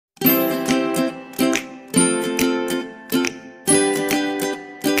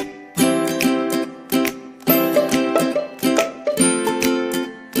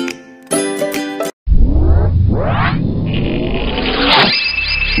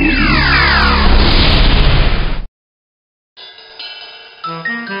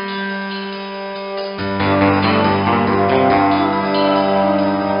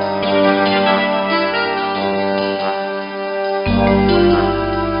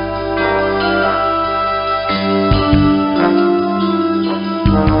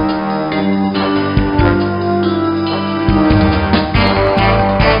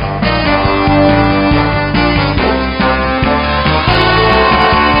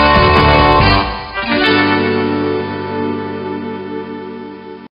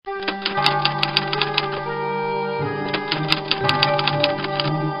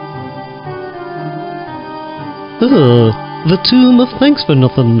The tomb of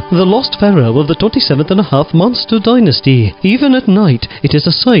Thanxfurnuthen, the lost pharaoh of the 27th Monster dynasty. Even at night, it is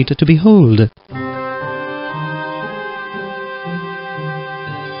a sight to behold.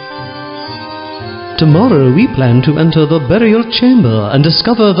 Tomorrow we plan to enter the burial chamber and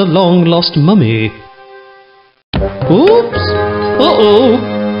discover the long-lost mummy. Oops! Uh-oh!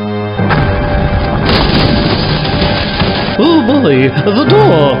 Oh boy, the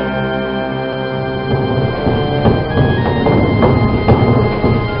door!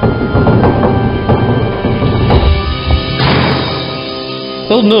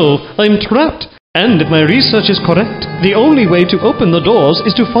 Oh no, I'm trapped! And if my research is correct, the only way to open the doors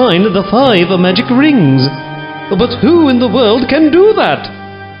is to find the 5 magic rings. But who in the world can do that?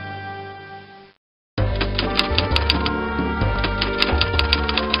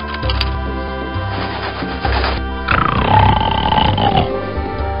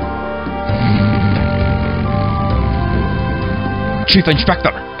 Chief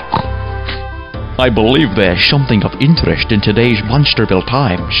Inspector! I believe there's something of interest in today's Monsterville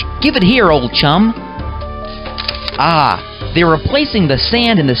Times. Give it here, old chum. Ah, they're replacing the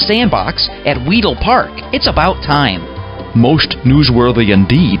sand in the sandbox at Weedle Park. It's about time. Most newsworthy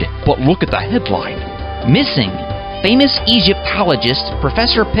indeed, but look at the headline. Missing. Famous Egyptologist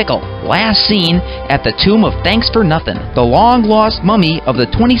Professor Pickle, last seen at the tomb of Thanxfurnuthen, the long-lost mummy of the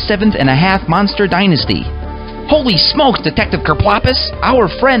 27th Monster dynasty. Holy smokes, Detective Kerploppus! Our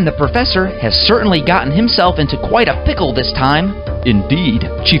friend the Professor has certainly gotten himself into quite a pickle this time. Indeed,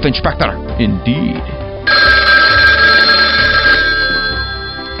 Chief Inspector, indeed.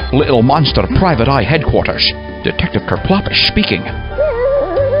 Little Monster Private Eye Headquarters. Detective Kerploppus speaking.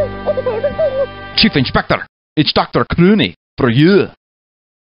 Chief Inspector, it's Dr. Crooney, for you.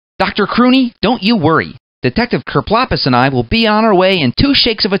 Dr. Crooney, don't you worry. Detective Kerploppus and I will be on our way in 2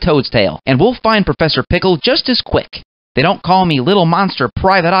 shakes of a toad's tail, and we'll find Professor Pickle just as quick. They don't call me Little Monster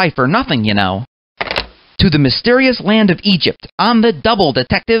Private Eye for nothing, you know. To the mysterious land of Egypt, on the double,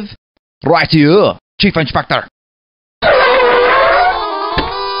 Detective. Right you, Chief Inspector.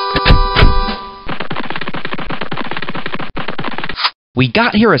 We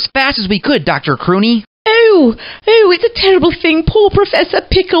got here as fast as we could, Dr. Crooney. Oh, it's a terrible thing. Poor Professor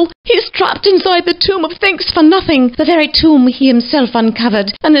Pickle. He's trapped inside the tomb of Thanxfurnuthen, the very tomb he himself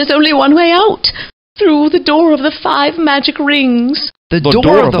uncovered. And there's only one way out. Through the door of the 5 magic rings. The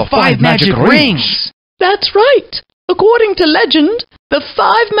door of the 5 magic rings! That's right. According to legend, the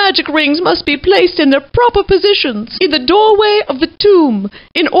 5 magic rings must be placed in their proper positions in the doorway of the tomb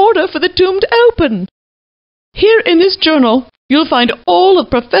in order for the tomb to open. Here in this journal, you'll find all of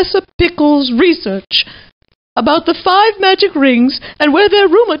Professor Pickle's research about the 5 magic rings and where they're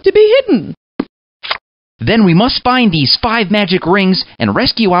rumored to be hidden. Then we must find these 5 magic rings and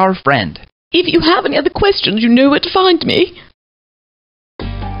rescue our friend. If you have any other questions, you know where to find me.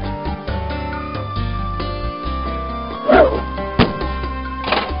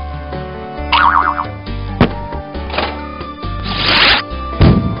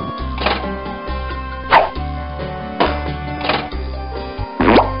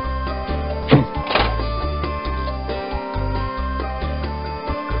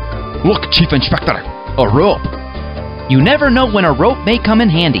 Look, Chief Inspector, a rope. You never know when a rope may come in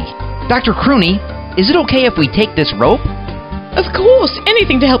handy. Dr. Crooney, is it okay if we take this rope? Of course,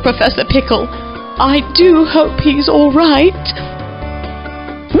 anything to help Professor Pickle. I do hope he's all right.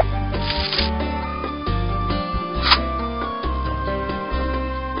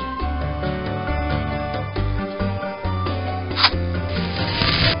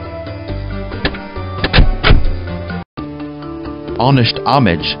 Honest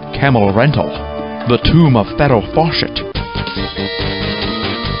Homage, Camel Rental. The Tomb of Pharaoh Fawcett.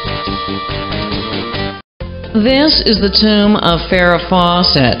 This is the tomb of Pharaoh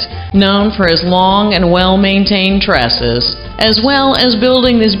Fawcett, known for his long and well-maintained tresses, as well as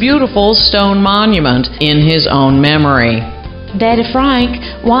building this beautiful stone monument in his own memory. Daddy Frank,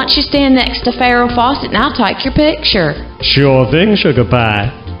 why don't you stand next to Pharaoh Fawcett and I'll take your picture? Sure thing, Sugar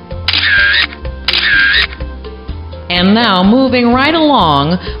Pie. And now, moving right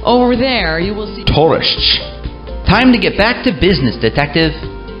along, over there you will see Tourists. Time to get back to business, Detective.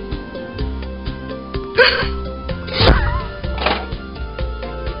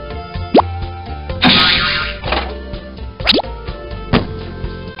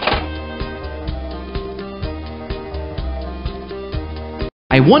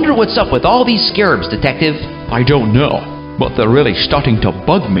 I wonder what's up with all these scarabs, Detective. I don't know, but they're really starting to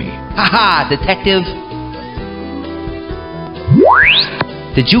bug me. Haha, Detective.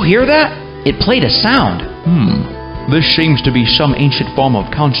 Did you hear that? It played a sound. This seems to be some ancient form of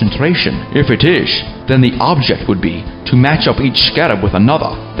concentration. If it is, then the object would be to match up each scarab with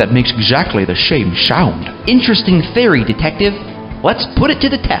another that makes exactly the same sound. Interesting theory, Detective. Let's put it to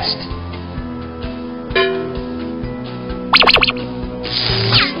the test.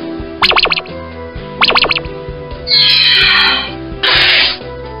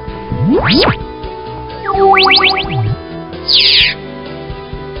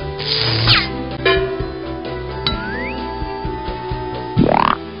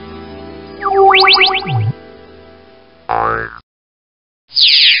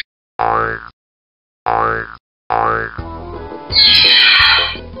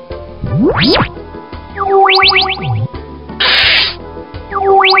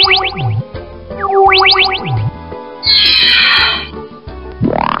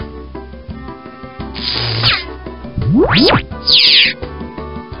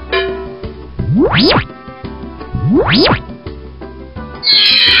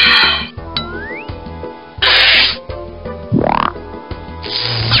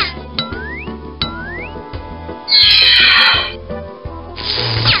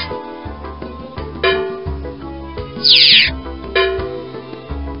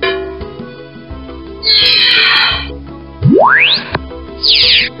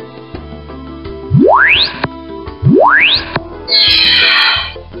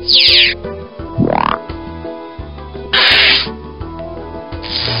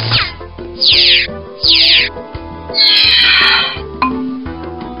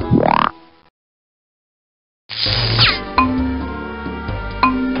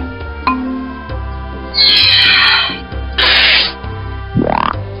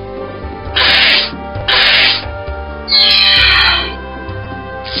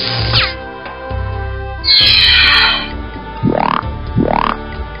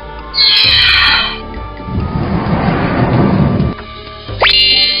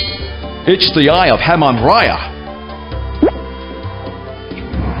 It's the eye of Hammon Raya.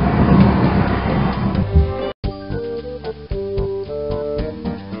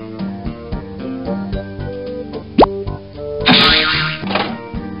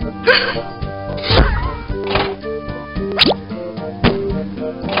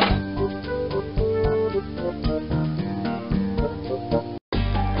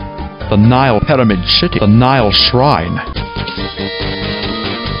 The Nile Pyramid City, the Nile Shrine.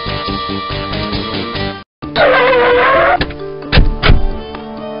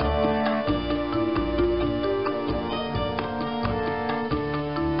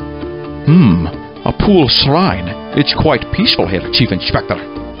 A pool shrine. It's quite peaceful here, Chief Inspector.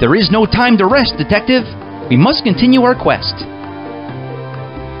 There is no time to rest, Detective. We must continue our quest.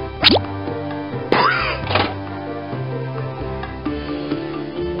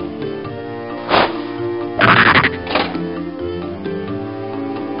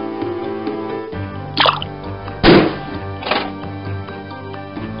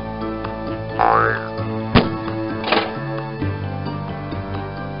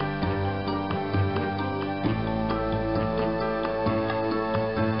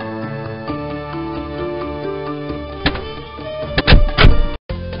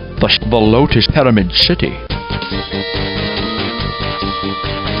 The Lotus Pyramid City.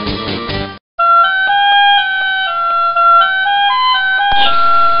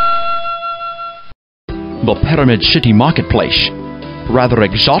 The Pyramid City Marketplace. Rather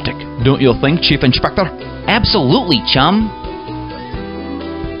exotic, don't you think, Chief Inspector? Absolutely, chum.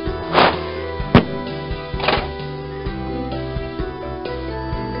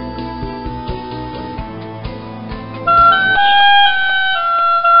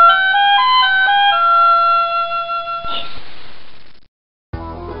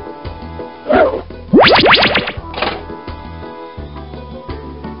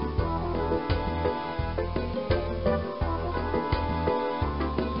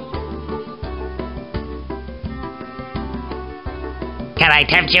 Can I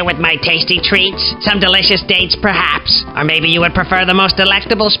tempt you with my tasty treats? Some delicious dates, perhaps? Or maybe you would prefer the most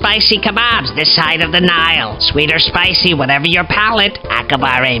delectable spicy kebabs this side of the Nile. Sweet or spicy, whatever your palate,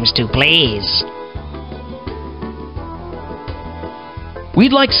 Akbar aims to please.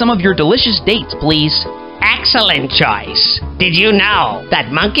 We'd like some of your delicious dates, please. Excellent choice. Did you know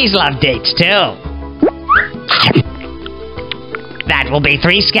that monkeys love dates, too? That will be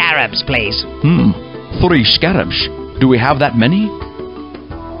 3 scarabs, please. 3 scarabs. Do we have that many?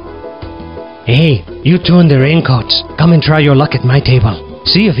 Hey, you two in the raincoats, come and try your luck at my table.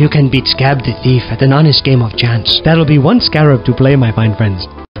 See if you can beat Scab the Thief at an honest game of chance. That'll be 1 scarab to play, my fine friends.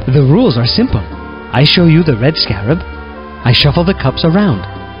 The rules are simple. I show you the red scarab. I shuffle the cups around.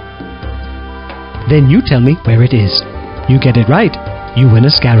 Then you tell me where it is. You get it right, you win a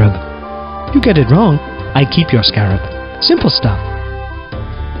scarab. You get it wrong, I keep your scarab. Simple stuff.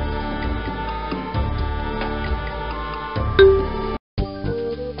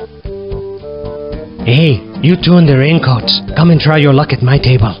 Hey, you two in the raincoats, come and try your luck at my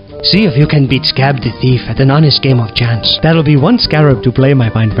table. See if you can beat Scab the Thief at an honest game of chance. That'll be one scarab to play, my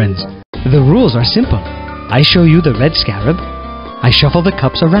fine friends. The rules are simple. I show you the red scarab. I shuffle the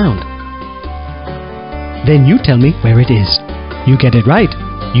cups around. Then you tell me where it is. You get it right,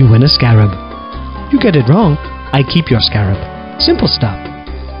 you win a scarab. You get it wrong, I keep your scarab. Simple stuff.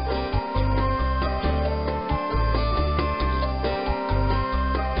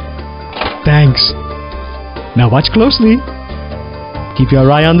 Thanks. Now watch closely. Keep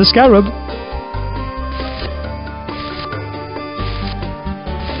your eye on the scarab.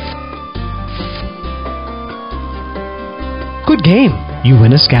 Good game. You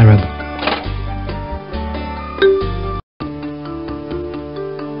win a scarab.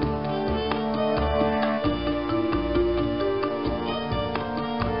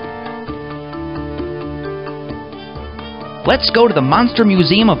 Let's go to the Monster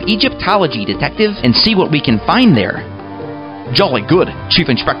Museum of Egyptology, Detective, and see what we can find there. Jolly good, Chief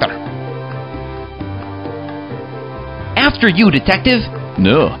Inspector. After you, Detective.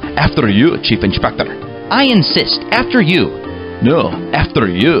 No, after you, Chief Inspector. I insist, after you. No, after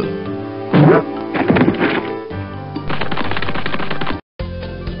you.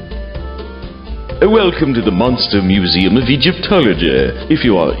 Welcome to the Monster Museum of Egyptology. If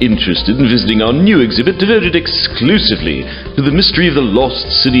you are interested in visiting our new exhibit devoted exclusively to the mystery of the lost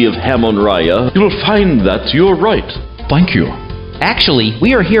city of Hammon-Raya, you will find that to your right. Thank you. Actually,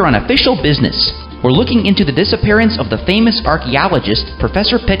 we are here on official business. We're looking into the disappearance of the famous archaeologist,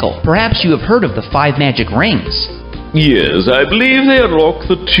 Professor Pickle. Perhaps you have heard of the 5 magic rings. Yes, I believe they unlock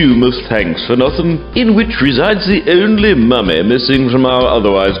the tomb of Thanxfurnuthen, in which resides the only mummy missing from our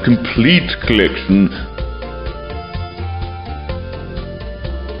otherwise complete collection.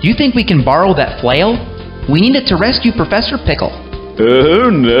 Do you think we can borrow that flail? We need it to rescue Professor Pickle.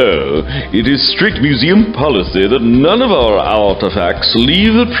 Oh no, it is strict museum policy that none of our artifacts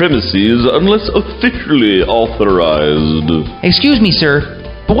leave the premises unless officially authorized. Excuse me, sir,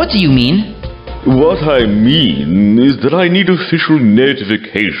 but what do you mean? What I mean is that I need official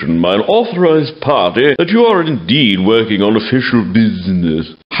notification by an authorized party that you are indeed working on official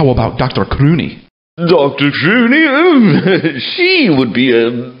business. How about Dr. Crooney? Dr. Crooney? She would be,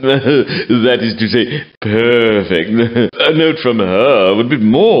 that is to say, perfect. A note from her would be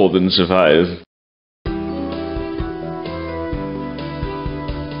more than suffice.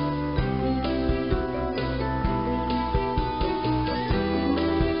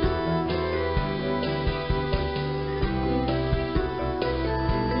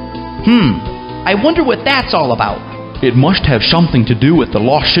 I wonder what that's all about. It must have something to do with the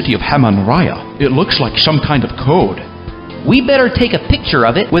lost city of Hammon-Raya. It looks like some kind of code. We better take a picture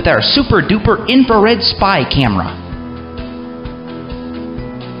of it with our super-duper infrared spy camera.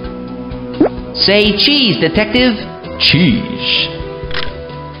 Say cheese, Detective. Cheese.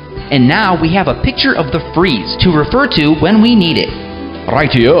 And now we have a picture of the freeze to refer to when we need it.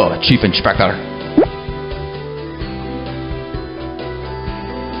 Rightio, Chief Inspector.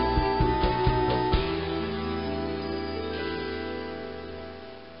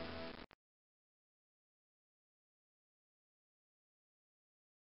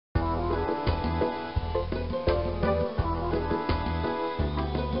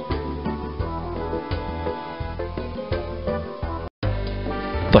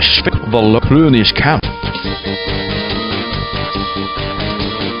 The Crooney's camp.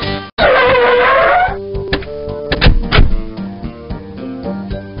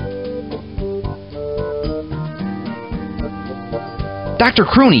 Dr.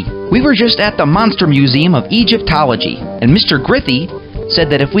 Crooney, we were just at the Monster Museum of Egyptology, and Mr. Grithy said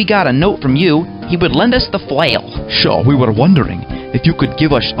that if we got a note from you, he would lend us the flail. Sure, we were wondering if you could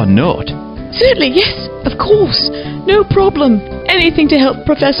give us a note. Certainly, yes, of course. No problem. Anything to help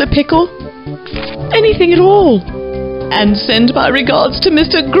Professor Pickle. Anything at all. And send my regards to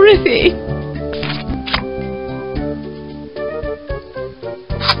Mr. Grithy.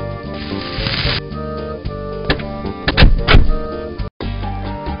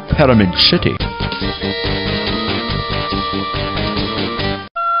 Pyramid City.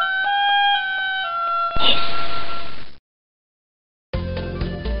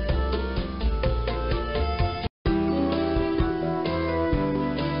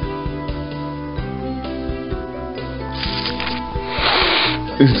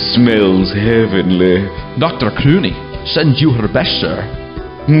 It smells heavenly. Dr. Crooney sends you her best, sir.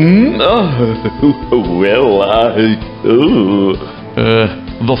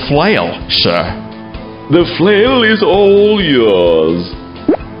 The flail, sir. The flail is all yours.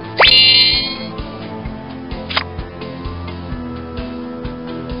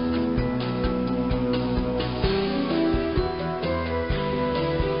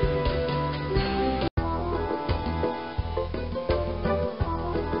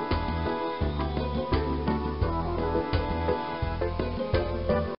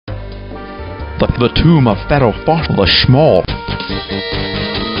 The tomb of Pharaoh the Small.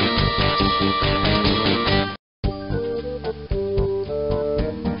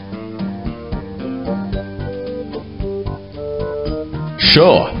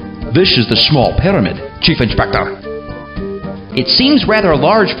 Sure, this is the small pyramid, Chief Inspector. It seems rather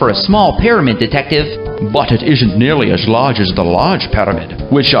large for a small pyramid, Detective. But it isn't nearly as large as the large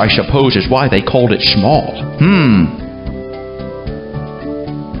pyramid, which I suppose is why they called it small.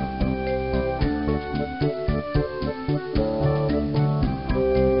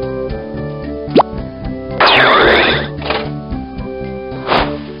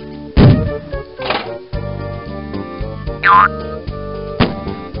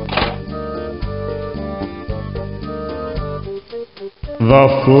 The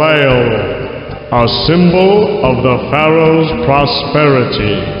flail, a symbol of the Pharaoh's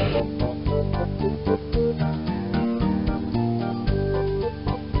prosperity.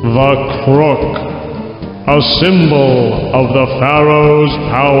 The crook, a symbol of the Pharaoh's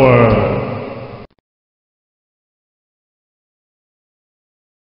power.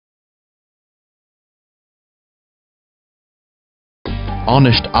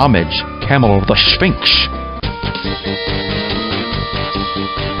 Honest homage, camel of the Sphinx.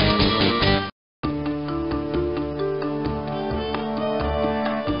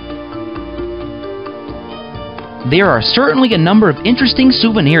 There are certainly a number of interesting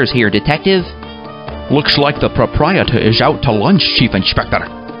souvenirs here, Detective. Looks like the proprietor is out to lunch, Chief Inspector.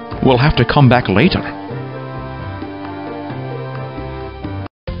 We'll have to come back later.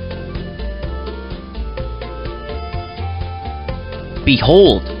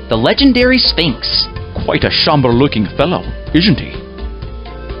 Behold, the legendary Sphinx. Quite a somber-looking fellow, isn't he?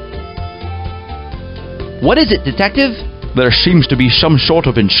 What is it, Detective? There seems to be some sort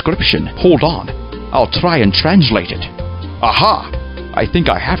of inscription. Hold on. I'll try and translate it. Aha! I think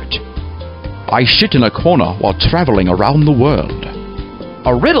I have it. I sit in a corner while traveling around the world.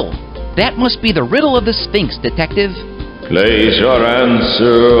 A riddle! That must be the riddle of the Sphinx, Detective. Place your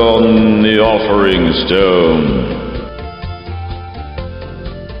answer on the offering stone.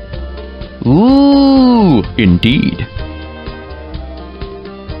 Ooh, indeed.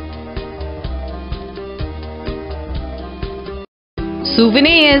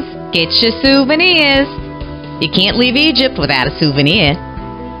 Souvenirs. Get your souvenirs. You can't leave Egypt without a souvenir.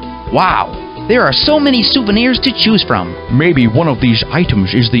 Wow, there are so many souvenirs to choose from. Maybe one of these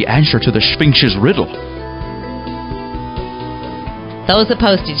items is the answer to the Sphinx's riddle. Those are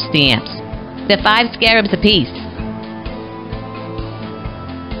postage stamps. They're 5 scarabs apiece.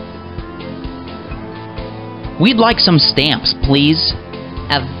 We'd like some stamps, please.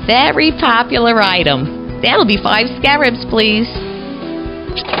 A very popular item. That'll be 5 scarabs, please.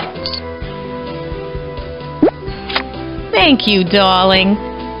 Thank you, darling.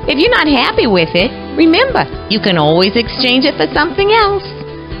 If you're not happy with it, remember, you can always exchange it for something else.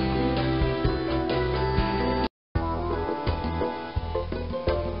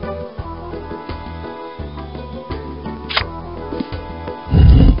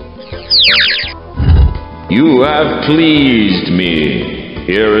 You have pleased me.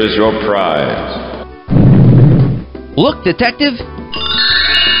 Here is your prize. Look, Detective.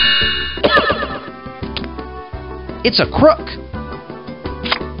 It's a crook.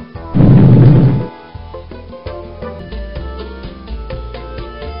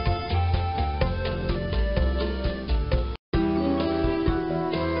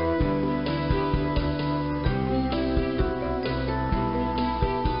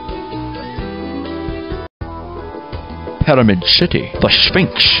 Pyramid City, the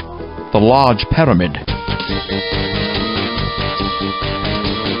Sphinx, the large pyramid.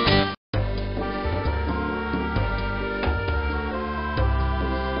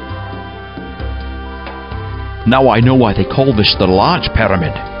 Now I know why they call this the large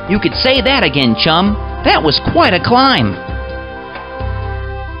pyramid. You could say that again, chum. That was quite a climb.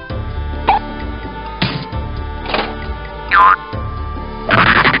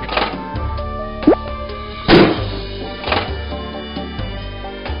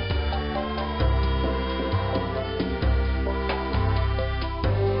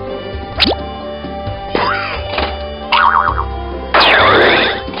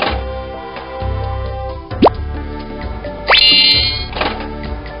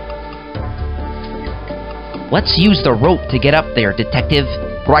 Let's use the rope to get up there, Detective.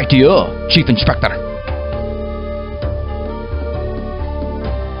 Right-o, Chief Inspector.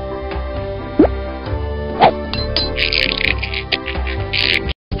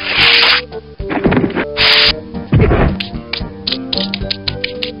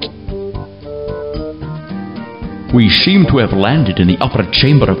 We seem to have landed in the upper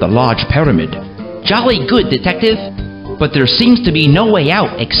chamber of the large pyramid. Jolly good, Detective. But there seems to be no way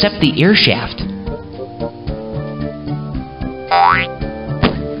out except the air shaft.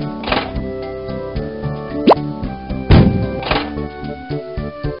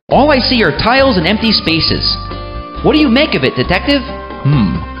 All I see are tiles and empty spaces. What do you make of it, Detective?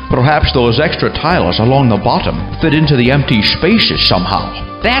 Perhaps those extra tiles along the bottom fit into the empty spaces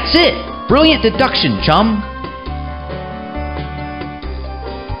somehow. That's it! Brilliant deduction, chum.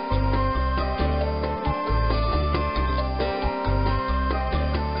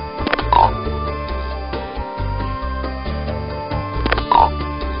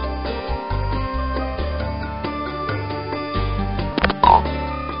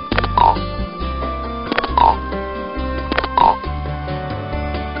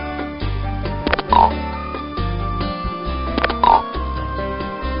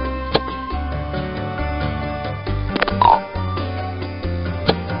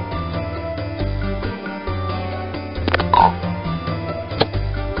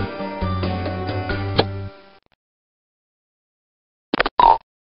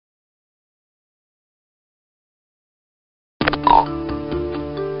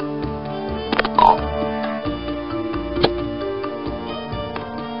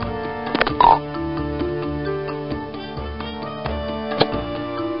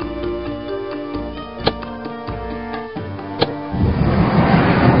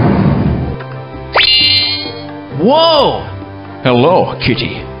 Whoa! Hello,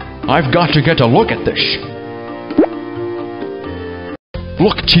 Kitty. I've got to get a look at this.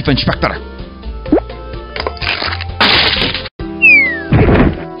 Look, Chief Inspector.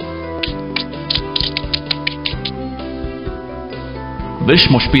 This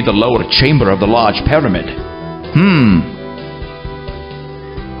must be the lower chamber of the large pyramid.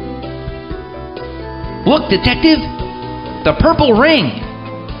 Look, Detective! The purple ring!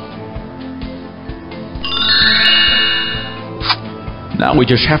 Now we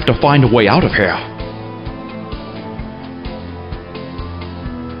just have to find a way out of here.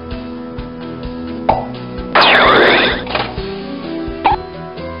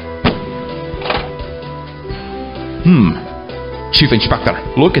 Chief Inspector,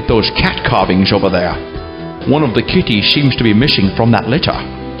 look at those cat carvings over there. One of the kitties seems to be missing from that litter.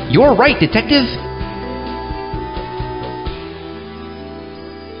 You're right, Detective.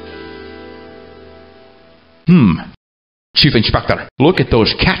 Chief Inspector, look at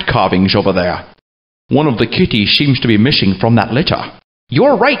those cat carvings over there. One of the kitties seems to be missing from that litter.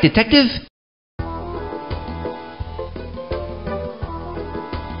 You're right, Detective.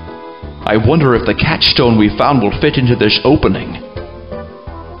 I wonder if the cat stone we found will fit into this opening.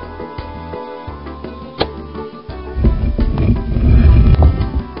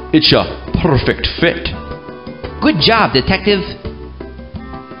 It's a perfect fit. Good job, Detective.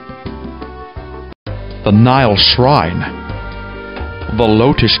 The Nile Shrine. The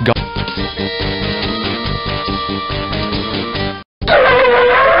Lotus God.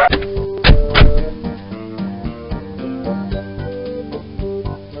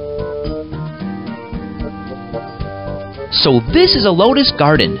 So this is a lotus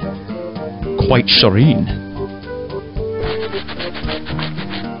garden. Quite serene.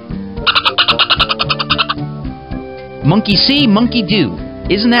 Monkey see, monkey do.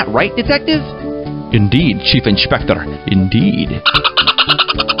 Isn't that right, Detective? Indeed, Chief Inspector, indeed.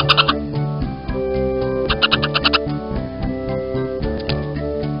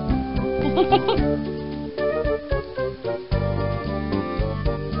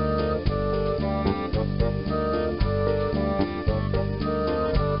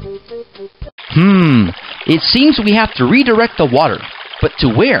 It seems we have to redirect the water. But to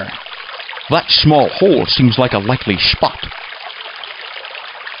where? That small hole seems like a likely spot.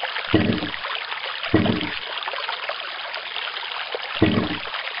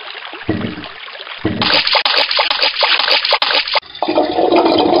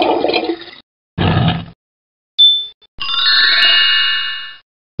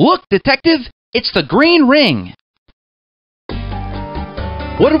 Look, Detective! It's the green ring!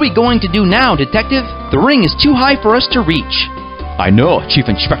 What are we going to do now, Detective? The ring is too high for us to reach. I know, Chief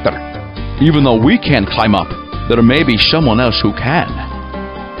Inspector. Even though we can't climb up, there may be someone else who can.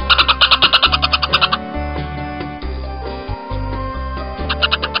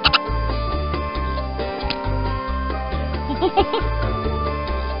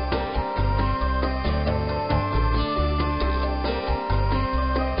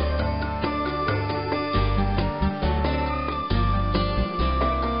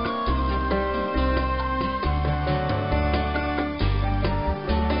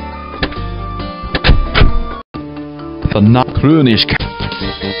 The Nocturnish.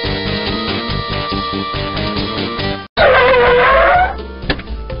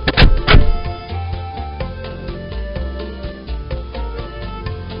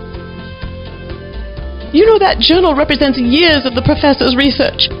 You know that journal represents years of the professor's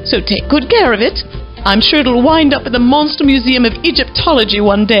research, so take good care of it. I'm sure it'll wind up in the Monster Museum of Egyptology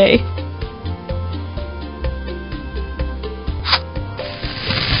one day.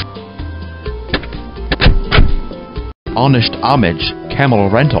 Honest Homage, Camel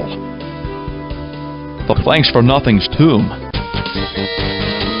Rental. The Thanxfurnuthen's tomb.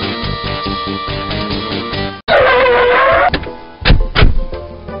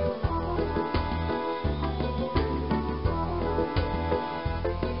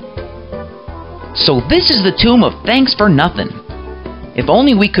 So this is the tomb of Thanxfurnuthen. If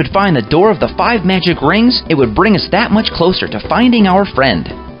only we could find the door of the 5 magic rings, it would bring us that much closer to finding our friend.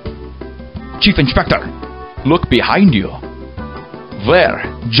 Chief Inspector, look behind you. There,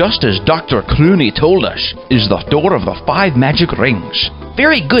 just as Dr. Clooney told us, is the door of the 5 magic rings.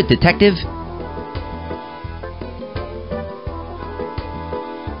 Very good, Detective.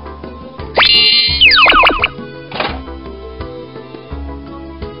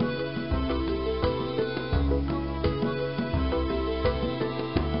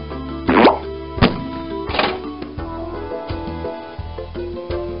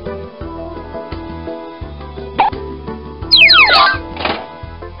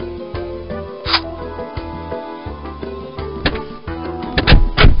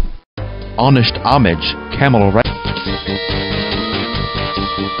 Honest Homage, Camel Rental.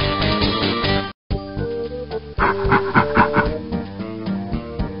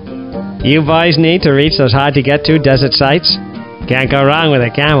 You boys need to reach those hard-to-get-to desert sites. Can't go wrong with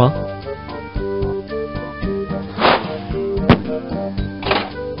a camel.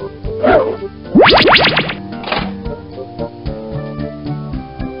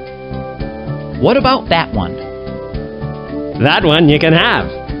 What about that one? That one you can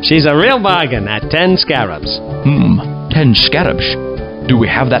have. She's a real bargain at 10 scarabs. 10 scarabs. Do we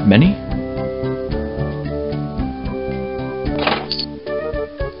have that many?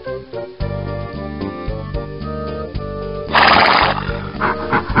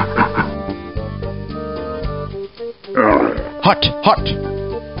 Hot, hot.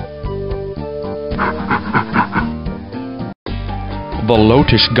 The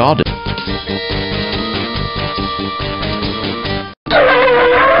Lotus Garden.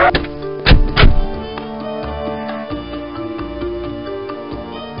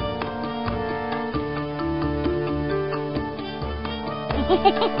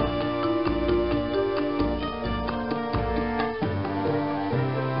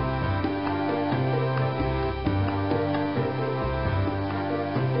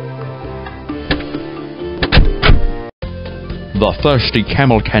 The Thirsty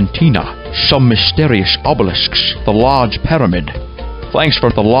Camel Cantina, some mysterious obelisks, the large pyramid. Thanks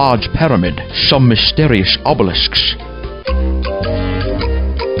for the large pyramid, some mysterious obelisks.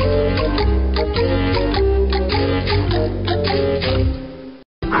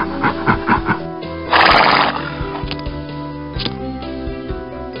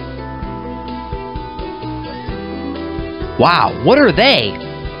 Wow, what are they?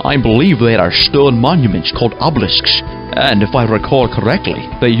 I believe they are stone monuments called obelisks, and if I recall correctly,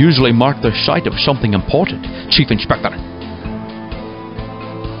 they usually mark the site of something important, Chief Inspector.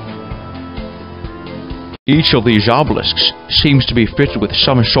 Each of these obelisks seems to be fitted with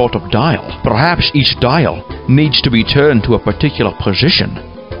some sort of dial. Perhaps each dial needs to be turned to a particular position.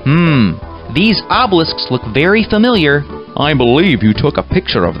 These obelisks look very familiar. I believe you took a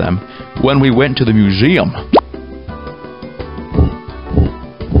picture of them when we went to the museum.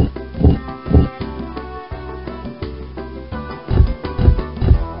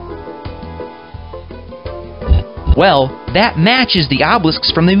 Well, that matches the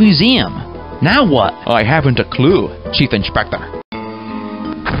obelisks from the museum. Now what? I haven't a clue, Chief Inspector.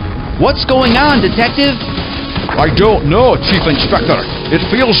 What's going on, Detective? I don't know, Chief Inspector. It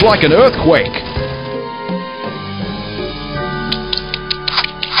feels like an earthquake.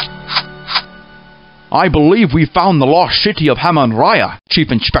 I believe we found the lost city of Hammon-Raya,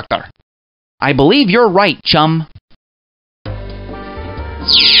 Chief Inspector. I believe you're right, chum.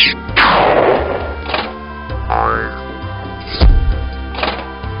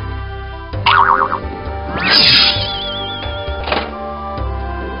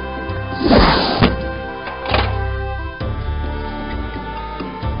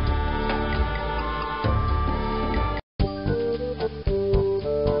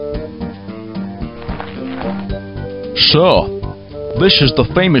 So, this is the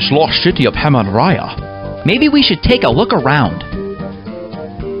famous lost city of Hammon-Raya. Maybe we should take a look around.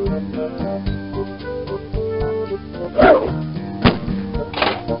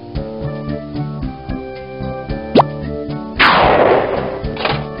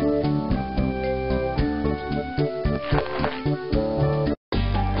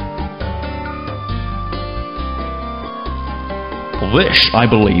 This, I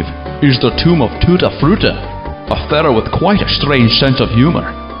believe, is the tomb of Thanxfurnuthen, a pharaoh with quite a strange sense of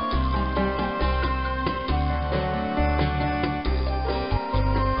humor.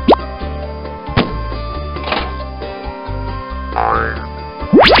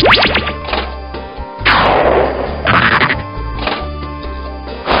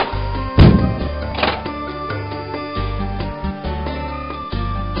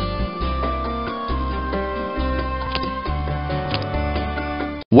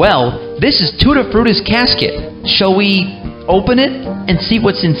 Well, this is Thanxfurnuthen's casket. Shall we open it and see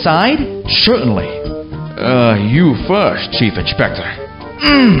what's inside? Certainly. You first, Chief Inspector.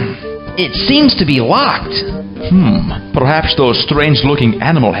 It seems to be locked. Perhaps those strange-looking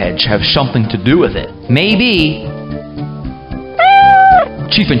animal heads have something to do with it. Maybe.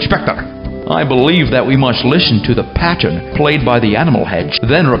 Chief Inspector, I believe that we must listen to the pattern played by the animal heads,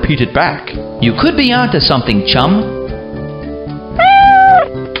 then repeat it back. You could be onto something, chum.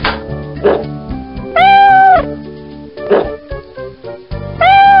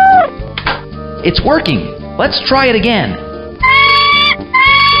 It's working. Let's try it again.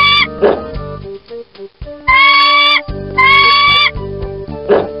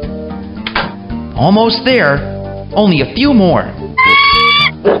 Almost there. Only a few more.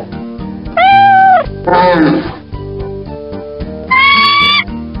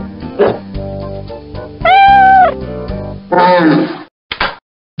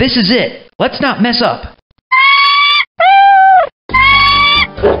 This is it. Let's not mess up.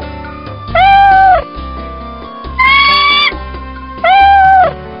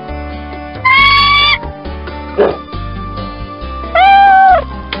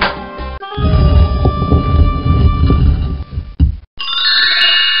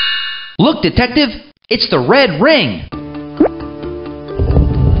 Look, Detective, it's the red ring.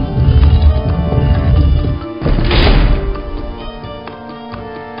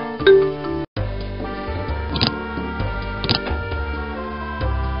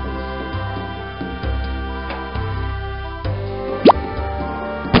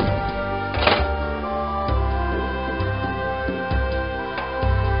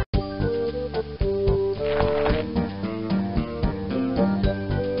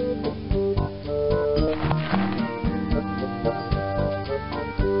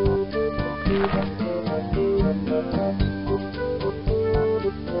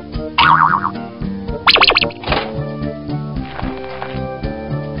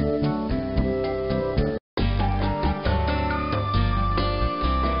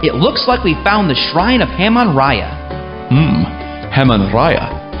 It looks like we found the shrine of Hamon Raya. Hamon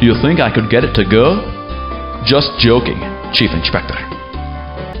Raya? Do you think I could get it to go? Just joking, Chief Inspector.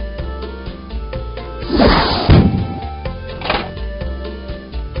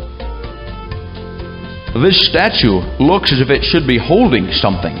 This statue looks as if it should be holding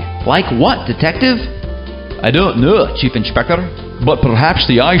something. Like what, Detective? I don't know, Chief Inspector, but perhaps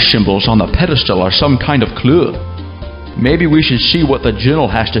the eye symbols on the pedestal are some kind of clue. Maybe we should see what the journal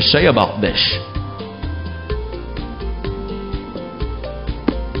has to say about this.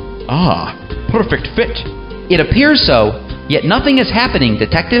 Ah, perfect fit. It appears so, yet nothing is happening,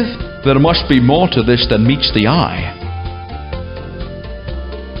 Detective. There must be more to this than meets the eye.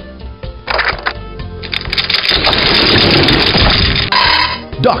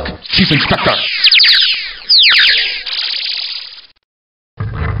 Duck, Chief Inspector!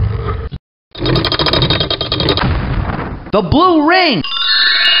 The blue ring!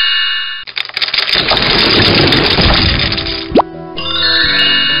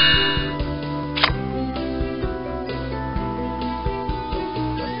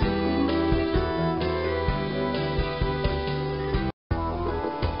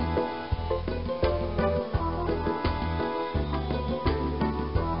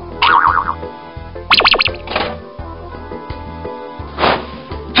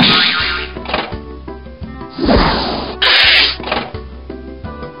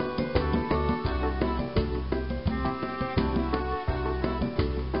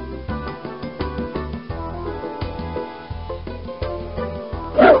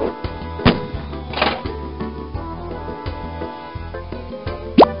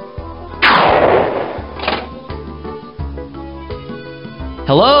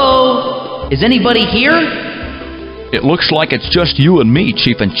 Hello? Is anybody here? It looks like it's just you and me,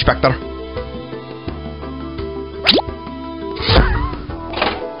 Chief Inspector.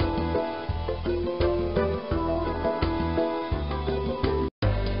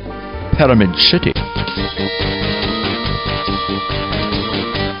 Pyramid City.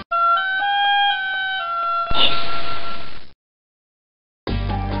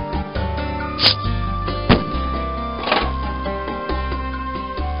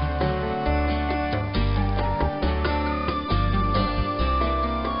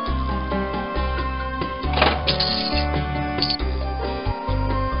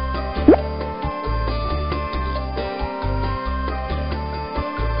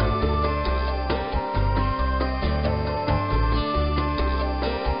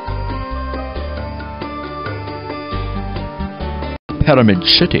 Pyramid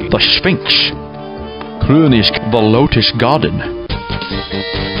City, the Sphinx, Krunisk, the Lotus Garden.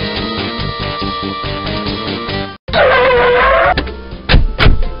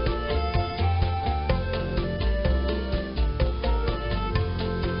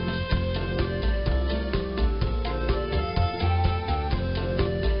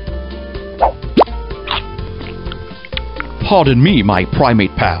 Pardon me, my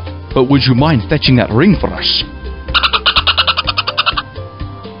primate pal, but would you mind fetching that ring for us?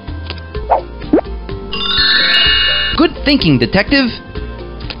 Good thinking, detective.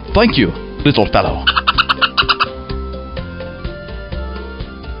 Thank you, little fellow.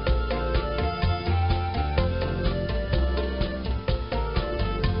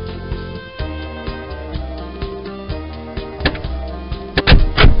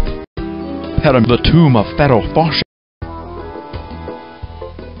 The tomb of Pharaoh Fawcett.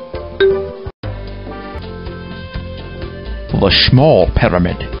 The small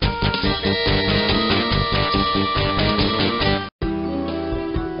pyramid.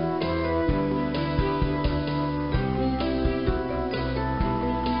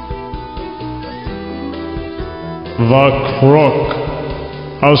 The crook,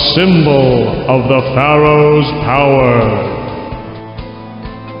 a symbol of the Pharaoh's power.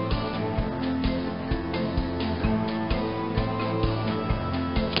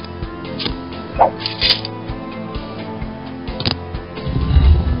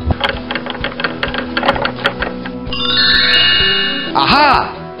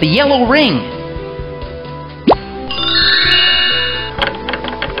 Aha! The yellow ring!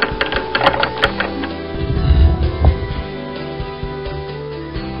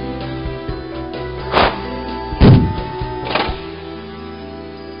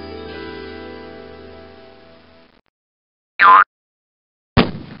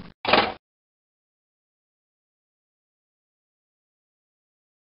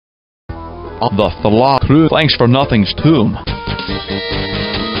 The Thanxfurnuthen's tomb.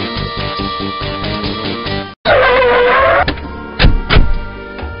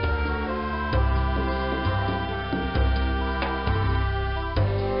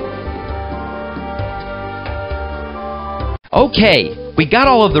 Okay, we got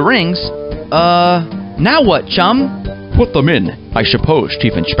all of the rings. Now what, chum? Put them in, I suppose,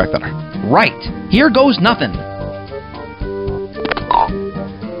 Chief Inspector. Right. Here goes nothing.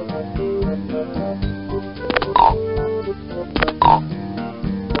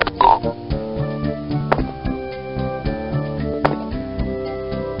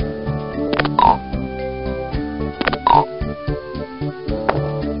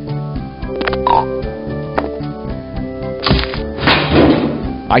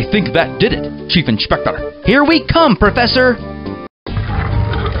 I think that did it, Chief Inspector. Here we come, Professor!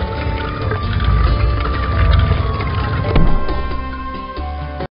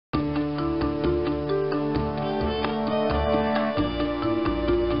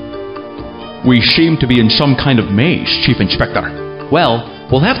 We seem to be in some kind of maze, Chief Inspector. Well,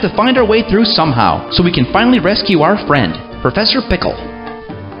 we'll have to find our way through somehow, so we can finally rescue our friend, Professor Pickle.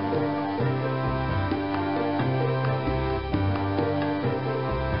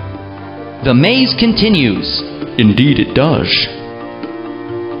 The maze continues. Indeed it does.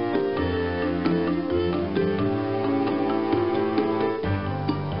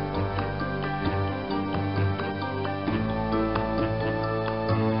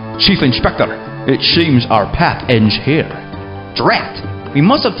 Chief Inspector, it seems our path ends here. Drat! We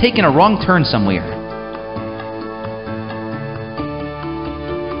must have taken a wrong turn somewhere.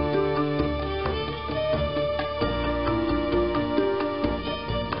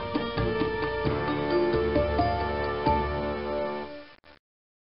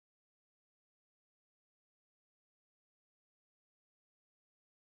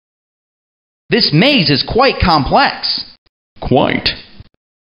 This maze is quite complex. Quite.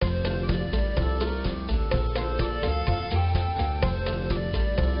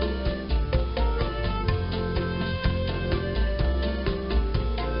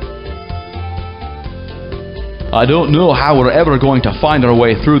 I don't know how we're ever going to find our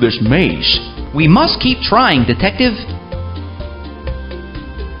way through this maze. We must keep trying, Detective.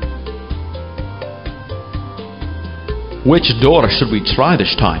 Which door should we try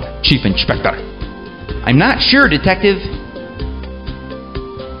this time, Chief Inspector? I'm not sure, Detective.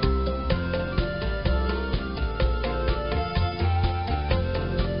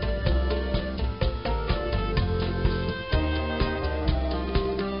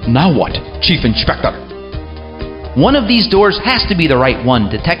 Now what, Chief Inspector? One of these doors has to be the right one,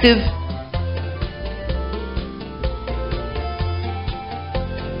 Detective.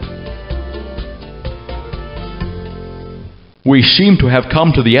 We seem to have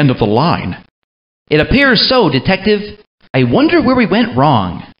come to the end of the line. It appears so, Detective. I wonder where we went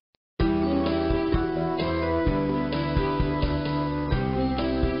wrong.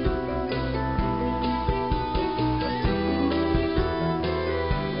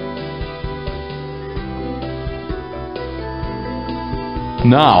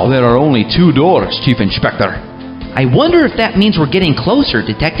 Now there are only 2 doors, Chief Inspector. I wonder if that means we're getting closer,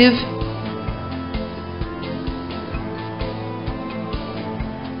 Detective.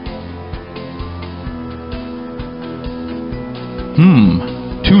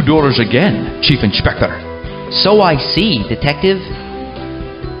 Two doors again, Chief Inspector. So I see, Detective.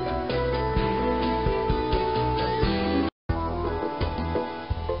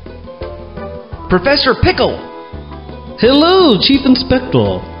 Professor Pickle! Hello, Chief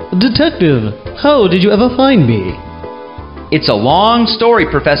Inspector. Detective, how did you ever find me? It's a long story,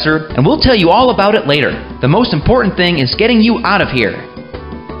 Professor, and we'll tell you all about it later. The most important thing is getting you out of here.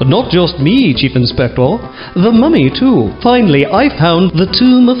 But not just me, Chief Inspector. The mummy, too. Finally, I found the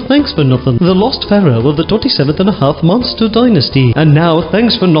tomb of Thanxfurnuthen, the lost pharaoh of the 27th Monster Dynasty. And now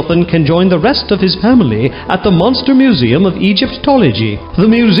Thanxfurnuthen can join the rest of his family at the Monster Museum of Egyptology. The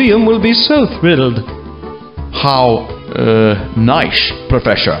museum will be so thrilled. How, nice,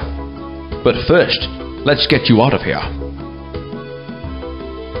 Professor. But first, let's get you out of here.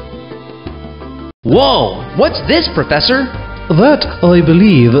 Whoa! What's this, Professor? That, I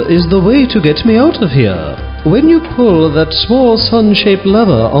believe, is the way to get me out of here. When you pull that small sun-shaped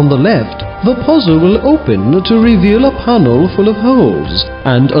lever on the left, the puzzle will open to reveal a panel full of holes,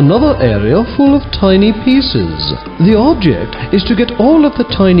 and another area full of tiny pieces. The object is to get all of the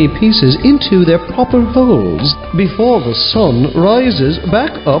tiny pieces into their proper holes before the sun rises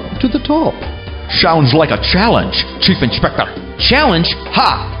back up to the top. Sounds like a challenge, Chief Inspector. Challenge?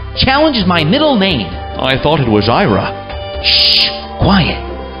 Ha! Challenge is my middle name. I thought it was Ira. Shh! Quiet!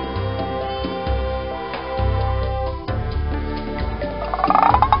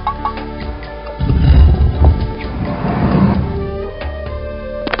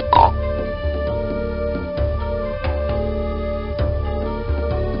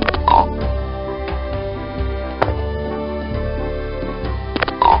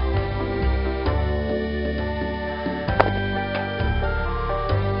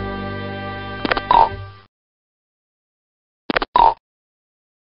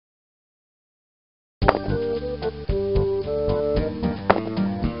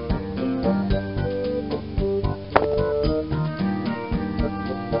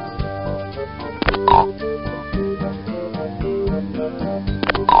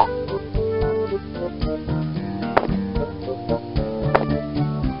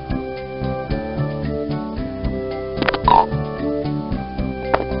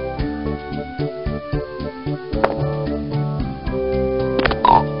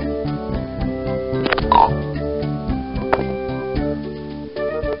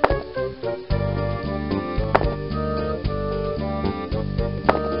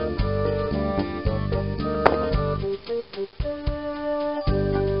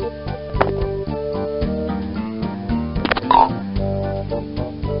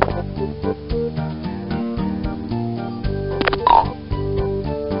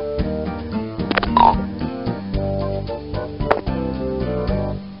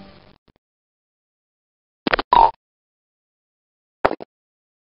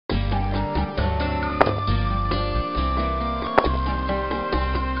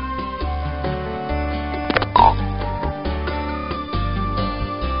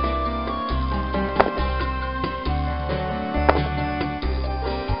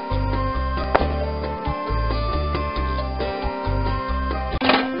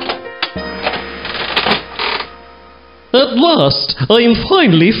 At last, I am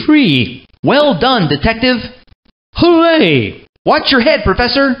finally free. Well done, Detective. Hooray! Watch your head,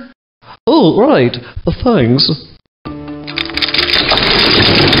 Professor. Oh, right. Thanks.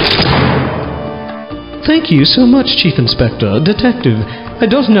 Thank you so much, Chief Inspector. Detective, I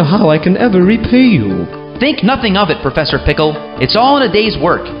don't know how I can ever repay you. Think nothing of it, Professor Pickle. It's all in a day's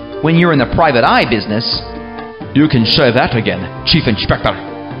work. When you're in the private eye business... You can say that again, Chief Inspector.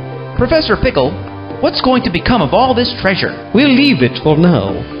 Professor Pickle, what's going to become of all this treasure? We'll leave it for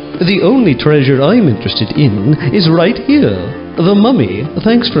now. The only treasure I'm interested in is right here. The mummy,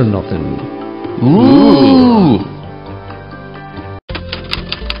 Thanxfurnuthen. Ooh!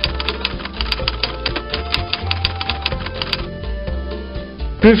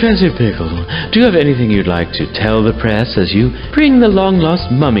 Professor Pickle, do you have anything you'd like to tell the press as you bring the long-lost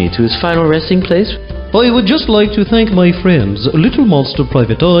mummy to his final resting place? I would just like to thank my friends, Little Monster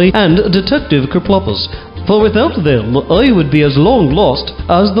Private Eye and Detective Kerploppus, for without them I would be as long lost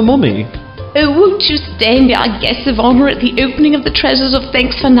as the mummy. Oh, won't you stay and be our guest of honor at the opening of the Treasures of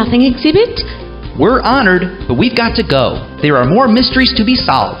Thanxfurnuthen exhibit? We're honored, but we've got to go. There are more mysteries to be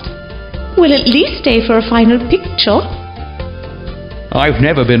solved. We'll at least stay for a final picture. I've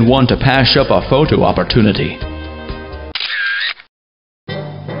never been one to pass up a photo opportunity.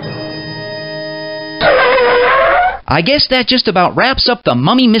 I guess that just about wraps up the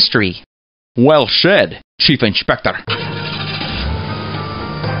mummy mystery. Well said, Chief Inspector.